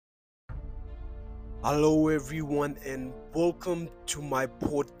Hello, everyone, and welcome to my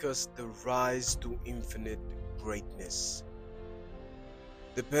podcast, The Rise to Infinite Greatness.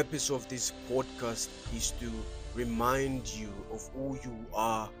 The purpose of this podcast is to remind you of who you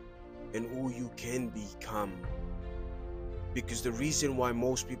are and who you can become. Because the reason why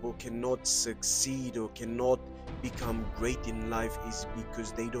most people cannot succeed or cannot become great in life is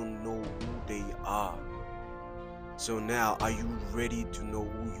because they don't know who they are. So now, are you ready to know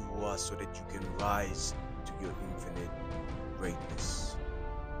who you are so that you can rise to your infinite greatness?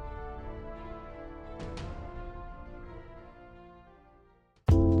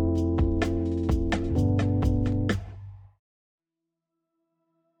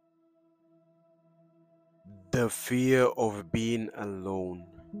 The fear of being alone.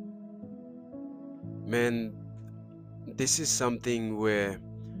 Man, this is something where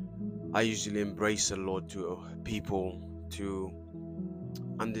I usually embrace a lot to people to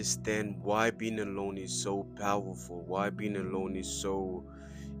understand why being alone is so powerful, why being alone is so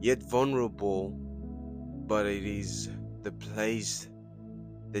yet vulnerable, but it is the place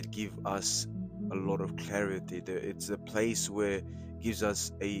that gives us a lot of clarity. It's a place where gives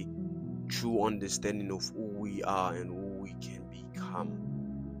us a true understanding of who we are and who we can become.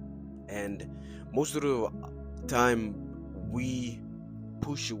 And most of the time we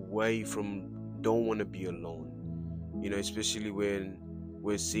push away from don't want to be alone, especially when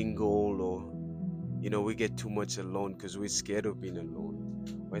we're single, or we get too much alone because we're scared of being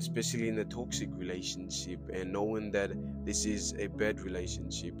alone, or especially in a toxic relationship and knowing that this is a bad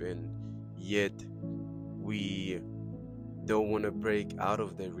relationship, and yet we don't want to break out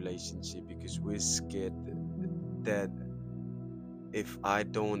of the relationship because we're scared that if I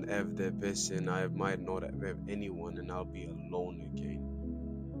don't have that person, I might not have anyone and I'll be alone again.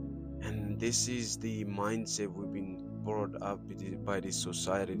 And this is the mindset we've been brought up by this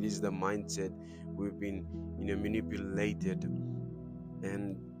society. This is the mindset we've been, manipulated.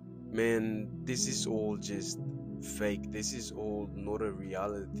 And man, this is all just fake. This is all not a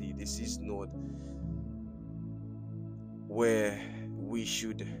reality. This is not where we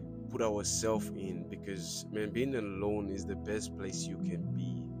should put ourselves in, because man, being alone is the best place you can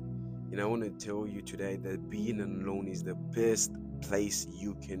be. And I want to tell you today that being alone is the best place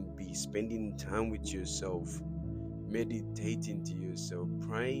you can be. Spending time with yourself, meditating to yourself,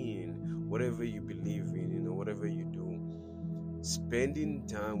 praying, whatever you believe in, whatever you do. Spending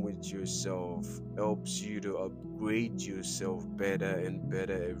time with yourself helps you to upgrade yourself better and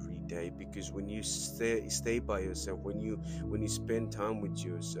better every day, because when you stay by yourself, when you spend time with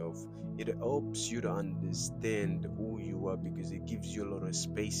yourself, it helps you to understand who you are, because it gives you a lot of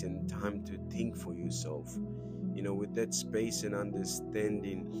space and time to think for yourself. With that space and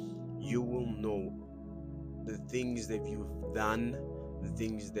understanding, you will know the things that you've done, the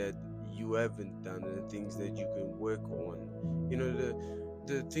things that you haven't done, and the things that you can work on.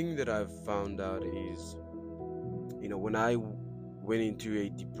 The thing that I've found out is, when I went into a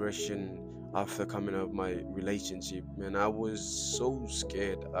depression after coming out of my relationship, man, I was so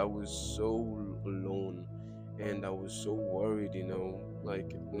scared. I was so alone, and I was so worried,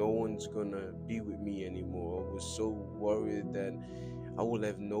 like no one's gonna be with me anymore. I was so worried that I will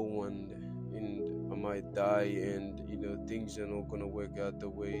have no one, and I might die, and things are not gonna work out the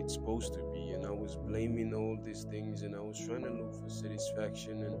way it's supposed to be. And I was blaming all these things, and I was trying to look for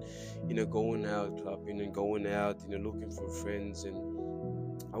satisfaction, and going out clubbing and going out, looking for friends, and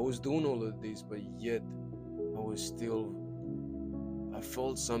I was doing all of this, but yet I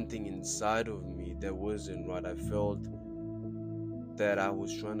felt something inside of me that wasn't right. I felt that I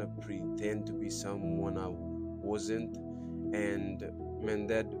was trying to pretend to be someone I wasn't, and man,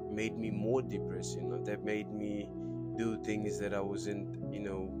 that made me more depressed. That made me do things that I wasn't,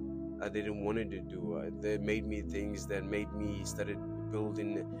 I didn't want to do. That made me things that made me started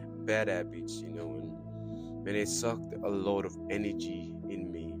building bad habits, and it sucked a lot of energy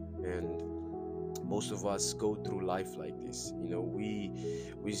in me. And most of us go through life like this.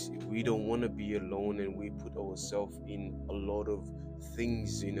 We don't want to be alone, and we put ourselves in a lot of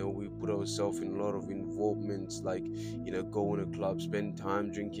things. We put ourselves in a lot of involvements, like go in a club, spend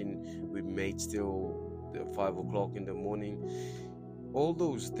time drinking with mates till 5 o'clock in the morning. All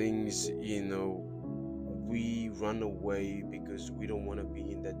those things, we run away because we don't want to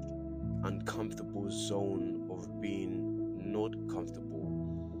be in that uncomfortable zone of being not comfortable.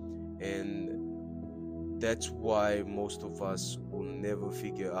 And that's why most of us will never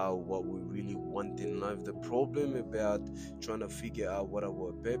figure out what we really want in life. The problem about trying to figure out what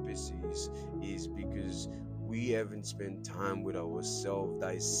our purpose is because we haven't spent time with ourselves,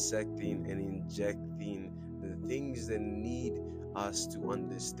 dissecting and injecting the things that need us to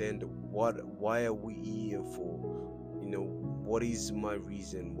understand why are we here for. What is my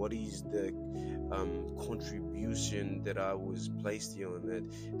reason, what is the contribution that I was placed here on that.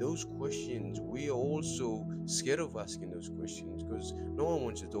 Those questions, we are also scared of asking those questions because no one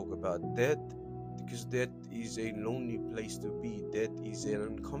wants to talk about death, because that is a lonely place to be. That is an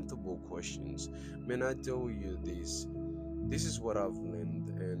uncomfortable questions. Man, I tell you this is what I've learned,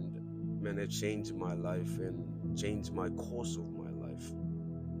 and man, it changed my life and changed my course of my life.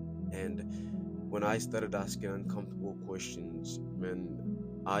 And when I started asking uncomfortable questions, man,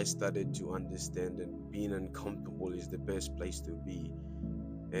 I started to understand that being uncomfortable is the best place to be,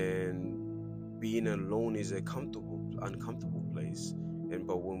 and being alone is a uncomfortable place. And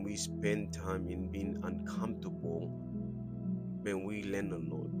but when we spend time in being uncomfortable, man, we learn a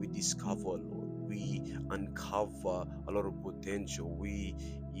lot, we discover a lot, we uncover a lot of potential. We,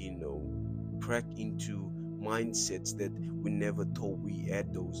 crack into mindsets that we never thought we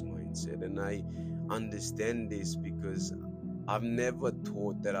had those mindset. And I understand this because I've never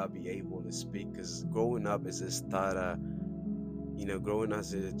thought that I'd be able to speak. Because growing up as a starter, growing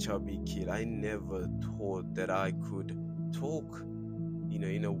as a chubby kid, I never thought that I could talk,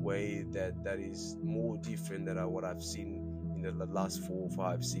 in a way that is more different than what I've seen in the last 4,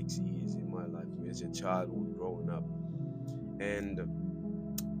 5, 6 years in my life as a childhood growing up. And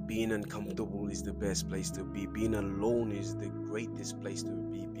being uncomfortable is the best place to be. Being alone is the greatest place to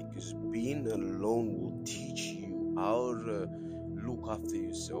be, because being alone will teach you how to look after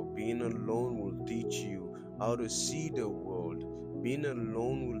yourself. Being alone will teach you how to see the world. Being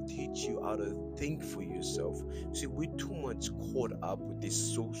alone will teach you how to think for yourself. See, we're too much caught up with this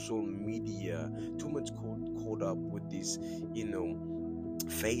social media, too much caught up with this,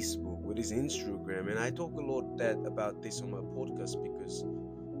 Facebook, with this Instagram. And I talk a lot about this on my podcast because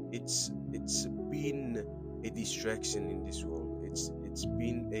it's been a distraction in this world. It's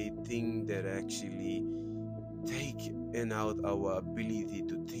been a thing that actually taken out our ability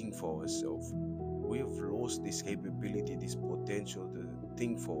to think for ourselves. We have lost this capability, this potential to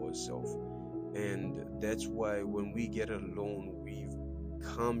think for ourselves. And that's why when we get alone, we've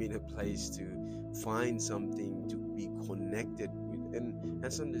come in a place to find something to be connected with. And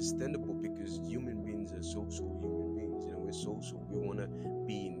that's understandable because human beings are social human beings. We're social. We want to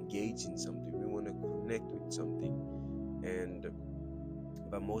be engaged in something. We want to connect with something.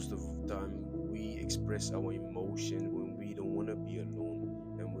 But most of the time, we express our emotion when we don't want to be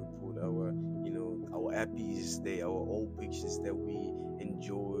alone, and we put our happiest day, our old pictures that we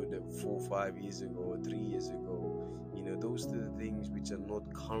enjoyed 4, 5 years ago, or 3 years ago. Those are the things which are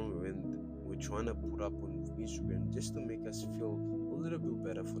not current. We're trying to put up on Instagram just to make us feel a little bit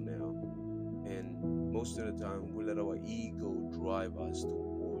better for now. And most of the time, we let our ego drive us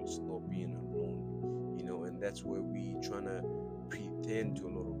towards not being alone. And that's where we trying to pretend to a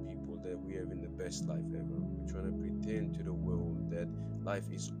lot of people that we are having the best life ever. We're trying to pretend to the world that life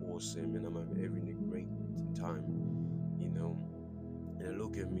is awesome and I'm having a great time, and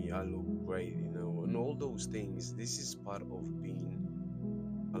look at me, I look great, and all those things. This is part of being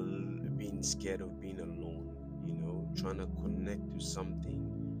scared of being alone, trying to connect to something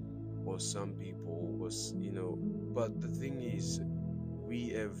or some people was, but the thing is, we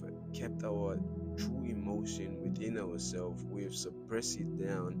have kept our true emotion within ourselves. We have suppressed it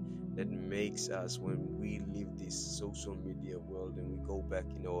down. That makes us, when we leave this social media world and we go back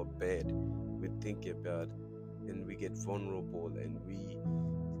in our bed, we think about, and we get vulnerable, and we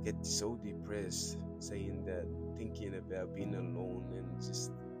get so depressed, saying that, thinking about being alone and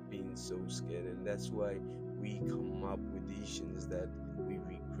just being so scared. And that's why we come up with decisions that we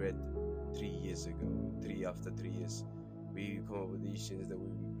regret 3 years ago, after 3 years. We come up with decisions that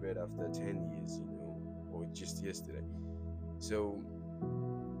we regret after 10 years, or just yesterday. So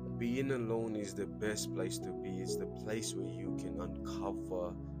being alone is the best place to be. It's the place where you can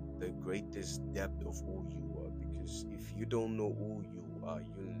uncover the greatest depth of who you are. Because if you don't know who you are,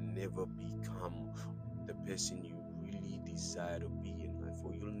 you'll never become the person you really desire to be in life,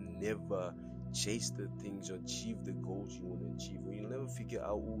 or you'll never chase the things or achieve the goals you want to achieve, or you'll never figure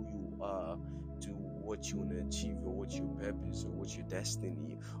out who you are to what you want to achieve, or what's your purpose, or what's your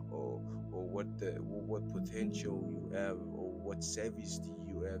destiny, or what potential you have, or what service do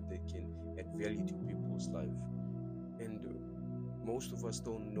you have that can add value to people's life. And most of us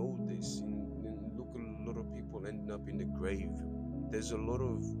don't know this. And look, a lot of people ending up in the grave. There's a lot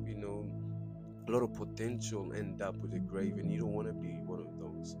of potential end up with the grave, and you don't want to be one of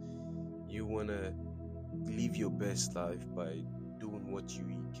those. You want to live your best life by doing what you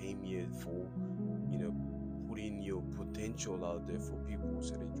came here for, putting your potential out there for people,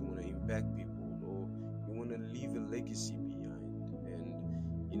 so that you want to impact people, or you want to leave a legacy behind.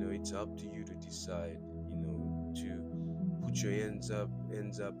 It's up to you to decide, to put your hands up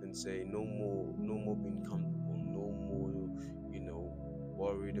and say no more, no more being comfortable, no more,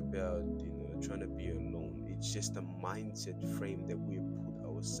 worried about, trying to be alone. It's just a mindset frame that we put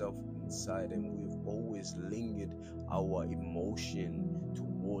ourselves inside, and we've always lingered our emotion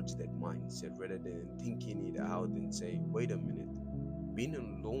towards that mindset rather than thinking it out and say, wait a minute, being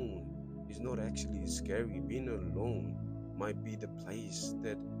alone is not actually scary. Being alone might be the place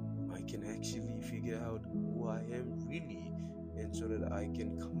that I can actually figure out who I am really, and so that I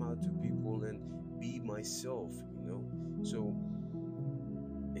can come out to people and be myself. So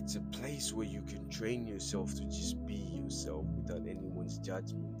it's a place where you can train yourself to just be yourself without anyone's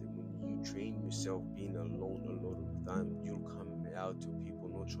judgment. And when you train yourself being alone a lot of the time, you'll come out to people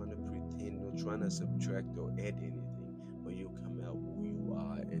not trying to pretend, not trying to subtract or add anything, but you'll come out who you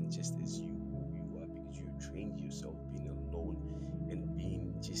are and just as who you are, because you trained yourself being alone and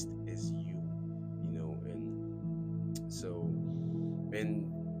being just as and so,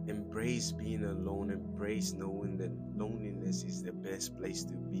 and embrace being alone, embrace knowing that loneliness is the best place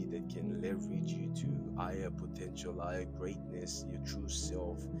to be, that can leverage you to higher potential, higher greatness, your true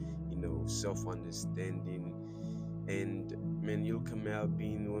self, self-understanding. And man, you'll come out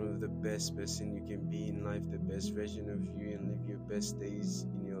being one of the best person you can be in life, the best version of you, and live your best days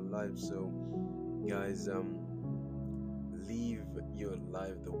in your life. So guys, live your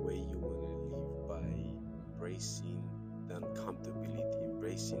life the way you want to live, by embracing the uncomfortability,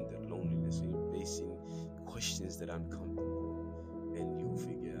 embracing the loneliness, embracing questions that are uncomfortable, and you'll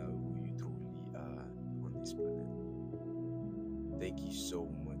figure out who you truly are on this planet. Thank you so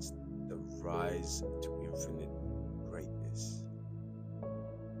much. The rise to infinite greatness.